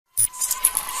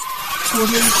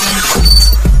Audio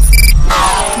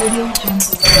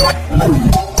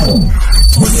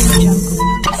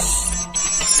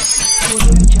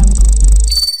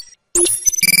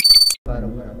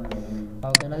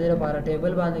او کنه دې لپاره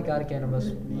ټیبل باندې کار کوي نو بس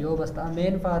یو بس تا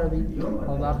مین فار وي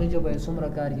او باقي جو به څومره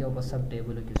کار یو بس سب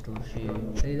ټیبل کې سٹور شي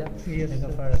صحیح ده لکه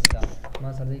فرض کا ما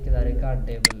سره دې کې دا ریکارډ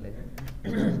ټیبل دی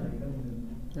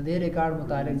دې ریکارډ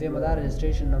متعلق ذمہ دار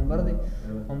رجسٹریشن نمبر دی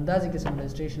همداسې قسم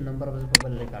رجسٹریشن نمبر بس په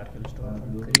بل ریکارډ کې سٹور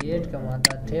کریټ کا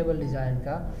ماته ټیبل ډیزاین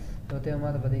کا تو ته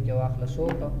ماته په دې کې واخله سو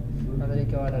کا دې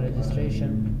کې والا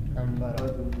رجسٹریشن نمبر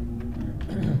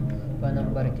په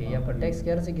نمبر کې یا په ټیکس کې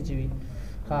ارڅ کې چوي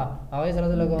ها هغه سره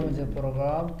لګوم چې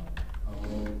پروګرام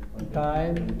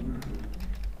ټایم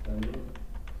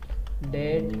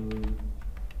ډیټ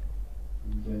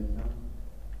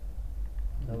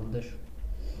دا ودش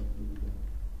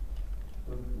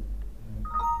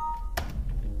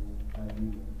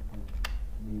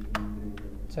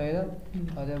صحیح ده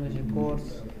او دا مې کورس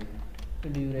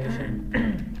ډیوریشن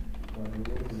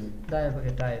دا یې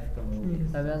پکې ټایپ کوم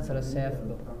دا بیان سره سیف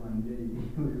کوم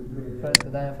فرض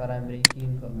دا یې فرامري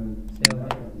کیم کوم سیو مې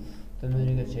ته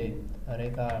مې چې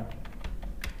ریکارډ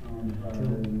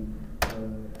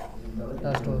دا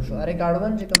سٹور شو ریکارډ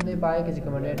ون چې کوم دی پای کې چې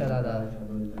کوم ډیټا دا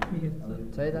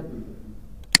صحیح ده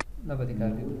دا به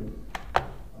کار کوي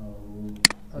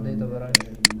او دې ته ورای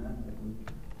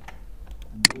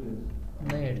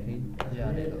नहीं ऐड की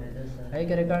जाने दो है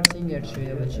कि रिकॉर्ड सिंग ऐड शो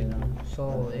है बच्चे 100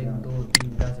 1 2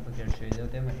 3 10 पैकेट शो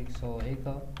होते हैं 101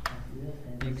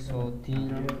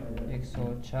 103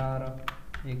 104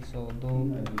 102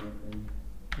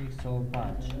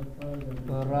 105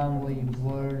 प्रोग्राम वही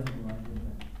word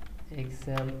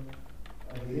Excel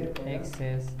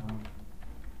access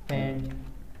paint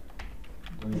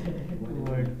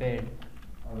word pad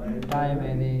time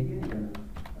है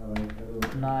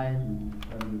 9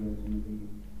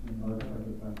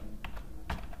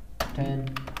 10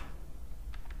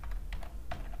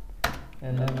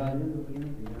 11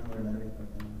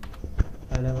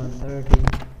 11:30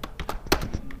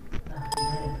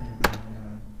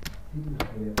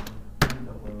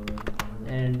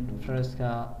 and first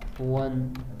का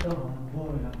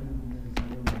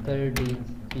 1:30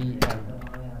 PM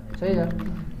सही है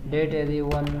डेट है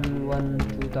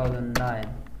 1/1/2009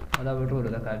 دا به ټولو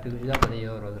د کاپي کوي دا په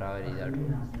یو ورځ راغلی دا ټول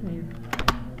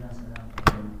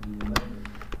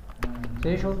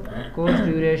صحیح شو کورس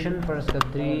ډیوریشن فرض کړه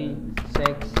 3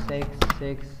 6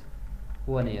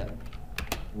 1 year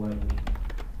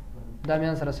دا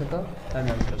میان سره څه دا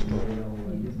میان سره سٹور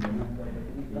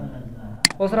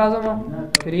اوس راځم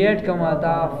کریټ کوم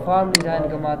دا فارم ډیزاین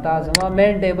کوم دا زما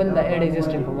مین ټیبل د اډ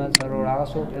ایگزیسټینګ کوم سره راغ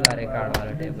سو دا ریکارډ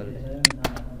والا ټیبل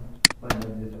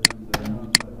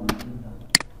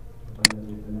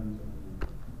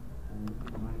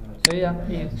صحیح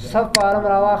سب فارم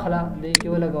راواخلا دې کې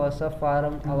ولګو سب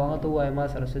فارم او هغه ته وای ما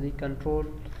سره سدي کنټرول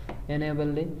انیبل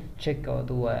دی چیک کو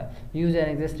ته وای یوز ان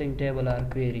ایگزیسټینګ ټیبل اور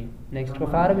کويري نیکسٹ کو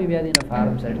فارم بیا دی نه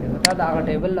فارم سیټ کړه دا هغه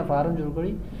ټیبل نه فارم جوړ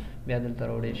کړی بیا دلته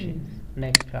وروړي شي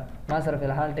نیکسٹ کا ما سره فی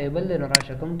الحال ټیبل دی نو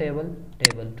راشه کوم ټیبل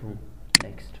 2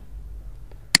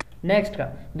 نیکسٹ کا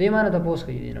دې معنی ته پوس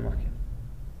کوي نه مخکې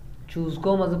چوز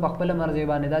کوم از په خپل مرزي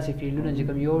باندې داسې فیلډونه چې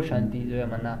کوم یو شانتي زوی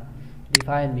منا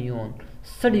ډیفاین میون س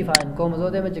ډیفاین کوم زو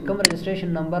دې چې کوم رجسٹریشن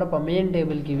نمبر په مین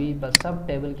ټیبل کې وي په سب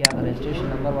ټیبل کې هغه رجسٹریشن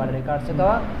نمبر والا ریکارډ څه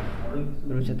کوا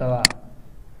روچتوا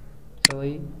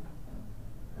سوئی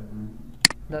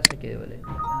دا څه کې ولې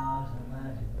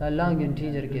دا لانګ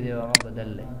انټیجر کې دی هغه بدل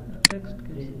لې ټیکسټ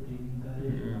کې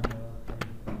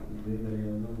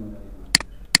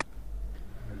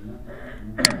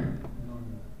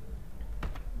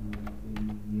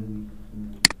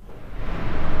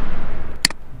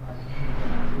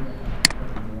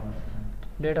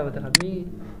डेटा बता खत्मी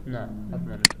ना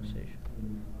अपना रिसोर्स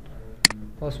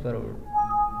उस पर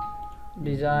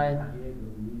डिजाइन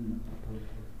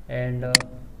एंड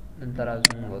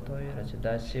तराजू होतो है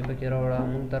रचदा से पके रोड़ा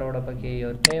मुंग तरोड़ा पके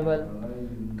your table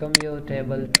come your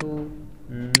table 2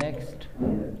 next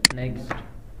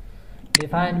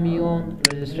define me on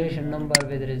registration number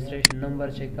with registration number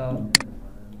check out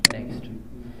next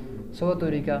so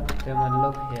तरीका ते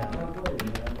मतलब है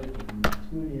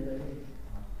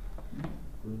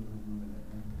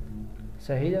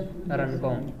सही है रन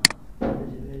कौन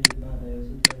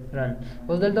रन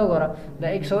उस दलता होगा द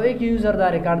 101 यूजर दा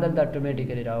रिकॉर्ड दलता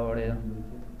ऑटोमेटिकली रावड़े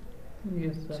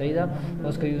सही था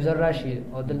उसका यूजर राशि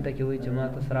और दलता की हुई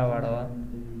जमात असरा वाड़ा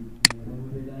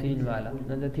 3 वाला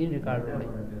दलता 3 रिकॉर्ड रोड़े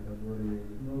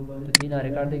तो 3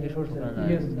 रिकॉर्ड दे के छोड़ सुनाना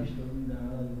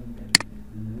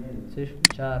सिर्फ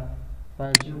 4 5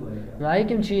 نو آی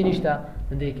کوم چی نشته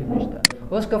دې کې نشته.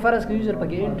 اوس که فرض کې یوزر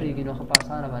پکې انټری کې نو خو په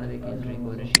اسانه باندې کې انټری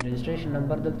کولی شي. رجسټریشن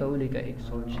نمبر دلته ولیکه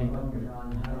 106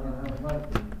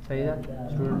 صحیح ده.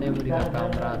 سټوډنټ نیم ولیکه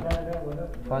کامران،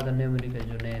 فادر نیم ولیکه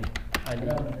جنید علي،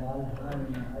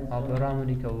 او پروګرام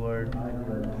ولیکه ورډ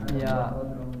یا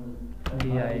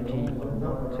DIT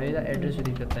صحیح ده. ایڈریس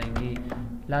ولیکه تنګي،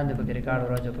 لاندې پکې ریکارډ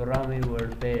راځي پروګرام وی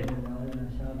ورډ پیډ،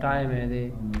 ټایم یې دی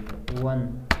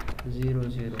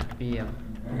 1:00 PM،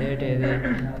 ډیټ یې دی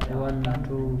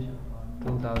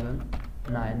 1/2/2009.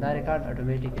 دا ریکارډ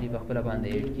اتوماتیکلی په خپل باندې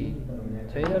ایډ کیږي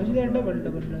صحیح ده.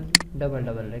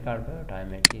 ډبل ریکارډ په ټایم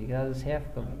ایډ کیږي. دا سیف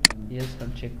کوم یس کوم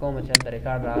چیک کوم چې دا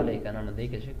ریکارډ راغلی کنه نو دې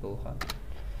کې چیک کوخه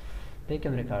دې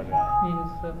کوم ریکارډ راغلی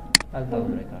یس سر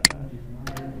البته ریکارډ راغلی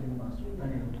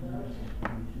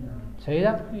صحیح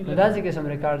ده. نو دا ځکه سم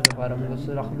ریکارډ د فارم کو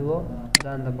سره خلو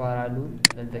ځان د پارالو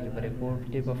دلته کې په ریپورټ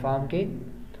کې په فارم کې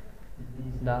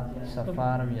دا سب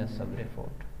فارم یا سب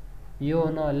ریپورټ یو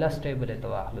نو لس ټیبل ته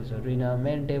واخلو ضروري نه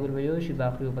مین ټیبل به یو شي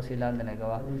باقي په سیلان نه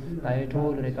لګوا دا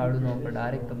ټول ریکارډونو په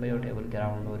ډایرکټ په یو ټیبل کې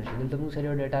راوند ورشي. دلته موږ سره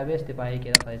یو ډیټابیس ته پای کې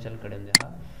راځي چل کړم ده.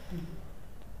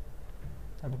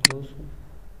 اب کلوز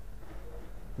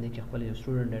دې کې خپل یو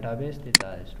سټوډنټ ډیټابیس ته دا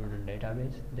سټوډنټ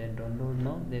ډیټابیس دین ډاونلوډ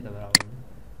نو دې ته راوند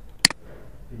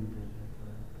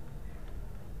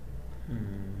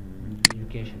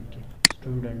education के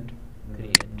student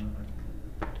create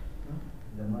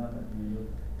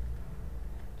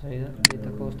सही है. ये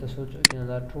तक उस तो सोचो कि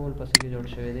ना टोल पसी के जोड़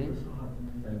शवे दे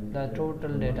दा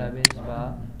टोटल डेटाबेस बा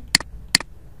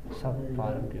सब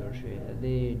फार्म के जोड़ शवे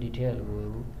दे डिटेल वो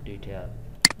डिटेल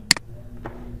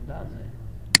दाम है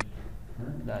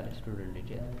दा स्टूडेंट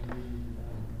डिटेल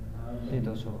ये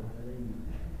तो सो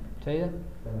सही है.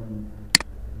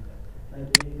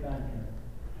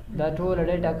 دا ټول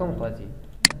ډیټا کوم خوځي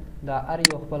دا ار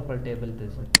یو خپل ټیبل ته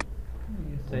ځي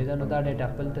صحیح ده. نو دا ډیټا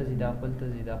خپل ته ځي دا خپل ته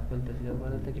ځي دا خپل ته ځي دا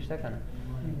خپل ته کېشته کنه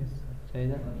صحیح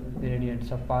ده. ګریډینټ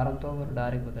سب فارم ته ور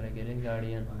ډایرکټ وتره کېږي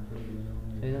ګاډین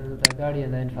صحیح ده. نو دا ګاډین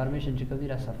دا انفارمیشن چې کوي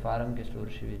را سب فارم کې سٹور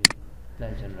شوی دی دا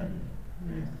جنرال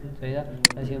صحیح ده.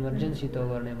 اسی ایمرجنسی ته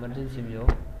ورنه ایمرجنسی یو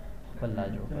خپل لا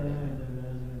جوړ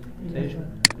صحیح شو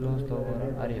کلوز ته ور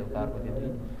ار یو کار وکړي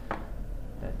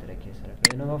دا طریقې سره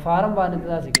کوي. نو فارم باندې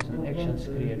داسې قسم ایکشنز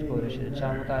کریټ کول شي چې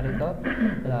متعلق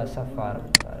دا سب فارم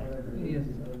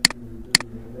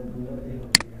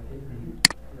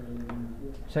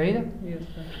صحیح ده.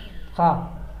 ها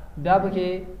بیا به کې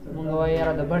موږ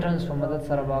وایو د بټنز په مدد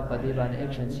سره به په دې باندې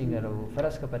ایکشن څنګه راو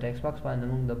فرض که په ټیکس باکس باندې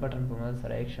موږ د بټن په مدد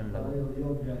سره ایکشن لګو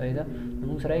صحیح ده.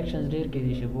 موږ سره ایکشنز ډیر کې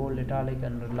دي چې بولډ اټالیک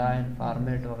انډرلاین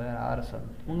فارمیټ وغیرہ ارسه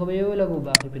موږ به یو لګو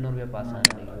باقي په نور به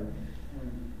پاسانه دي.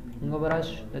 موږ براش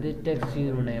د دې ټیکس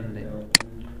زیرو نیم دی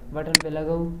بټن په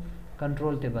لګاو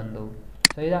کنټرول ته بندو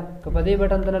صحیح ده. که په دې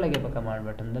بټن ته نه لګي په کمانډ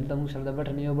بټن دلته موږ سره د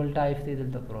بټن یو بل ټایپ دی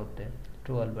دلته پروت دی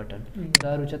ټول بټن دا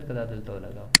روچت کدا دلته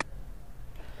لګاو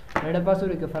ډېر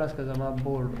پاسوري کې فرض کړه ما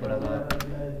بورډ لګاو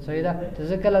صحیح ده.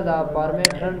 ته کله دا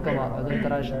فارمیټ رن کما د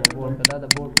تراشه بورډ کدا د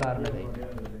بورډ کار نه دی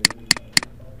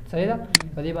صحیح ده.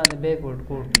 په دې باندې بیکورډ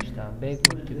کوډ نشته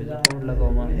بیکورډ کې به کوډ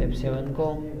لګاو ما F7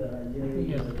 کوم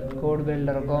کوډ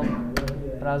بلډر کوم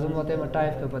راځم وته ما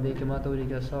ټایپ ته په دې کې ما ته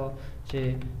ولیکه سو چې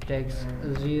ټیکس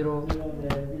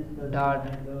 0 ډاټ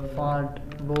فونټ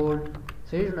بولډ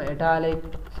صحیح نو اټالیک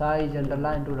سایز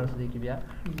انډرلاین ټول رس دې کې بیا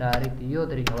ډایرکټ یو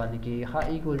طریقه باندې کې ها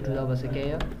ایکوال ټو دا بس کې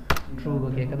ټرو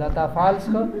بکې کدا تا فالس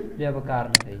کو بیا به کار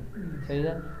نه کوي صحیح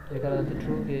ده. کله ته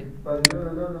ټرو کې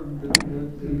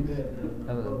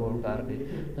دا بورډ کار کوي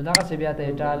نو دا څه بیا ته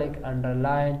اټالیک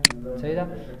انډرلاین صحیح ده.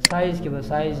 سایز کې به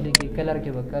سایز لیکي کلر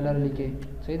کې به کلر لیکي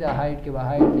صحیح ده. هایټ کې به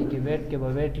هایټ لیکي ویټ کې به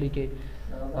ویټ لیکي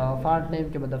فونټ نیم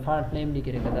کې به د فونټ نیم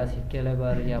لیکي کدا سی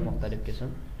کیلیبر یا مختلف قسم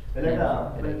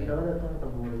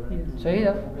صحیح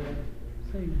ده.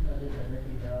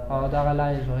 او دا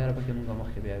لاینز وغیرہ پکې موږ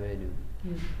مخکې بیا ویلو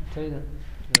صحیح ده.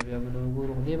 بیا به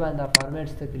وګورو دې باندې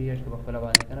فارمیټس ته کریټ کړو خپل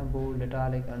باندې کنه بولډ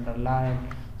اټالیک انډرلاین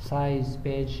سایز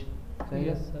پیج صحیح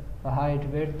ده. هایټ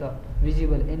ویټ ته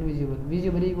ویزیبل انویزیبل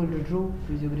ویزیبل ایکوال ټو ټرو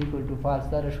ویزیبل ایکوال ټو فالس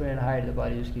دا شو اینڈ هایټ د بار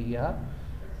یوز کیږي ها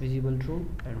ویزیبل ټرو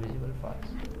اینڈ ویزیبل فالس